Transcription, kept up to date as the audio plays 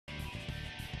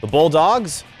The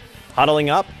Bulldogs huddling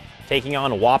up, taking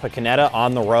on Wapak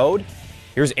on the road.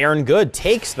 Here's Aaron Good,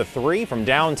 takes the three from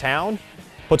downtown,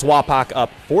 puts Wapak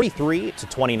up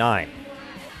 43-29. And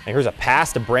here's a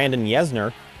pass to Brandon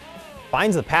Yesner,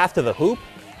 finds the path to the hoop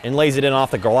and lays it in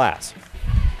off the glass.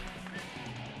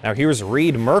 Now here's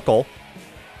Reed Merkel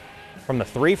from the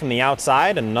three from the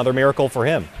outside, and another miracle for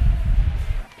him.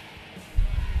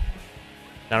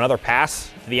 Now another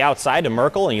pass to the outside to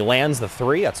Merkel, and he lands the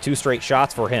three. That's 2 straight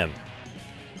shots for him.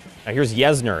 Now here's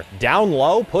Yesner, down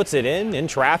low, puts it in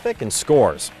traffic, and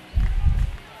scores.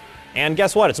 And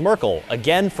guess what? It's Merkel,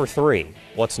 again for 3.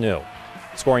 What's new?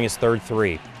 Scoring his 3rd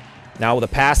three. Now with a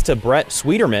pass to Brett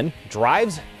Sweeterman,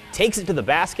 drives, takes it to the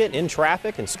basket in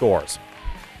traffic, and scores.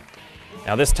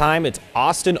 Now this time it's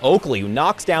Austin Oakley who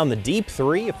knocks down the deep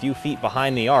 3 a few feet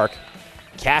behind the arc,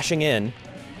 cashing in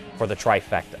for the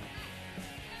trifecta.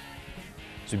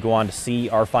 So we go on to see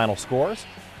our final scores.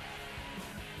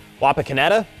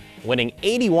 Wapak winning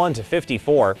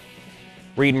 81-54.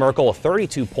 Reed Merkel with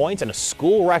 32 points and a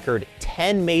school record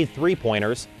 10 made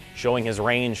three-pointers, showing his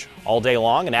range all day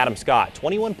long. And Adam Scott,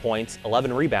 21 points,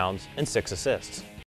 11 rebounds, and 6 assists.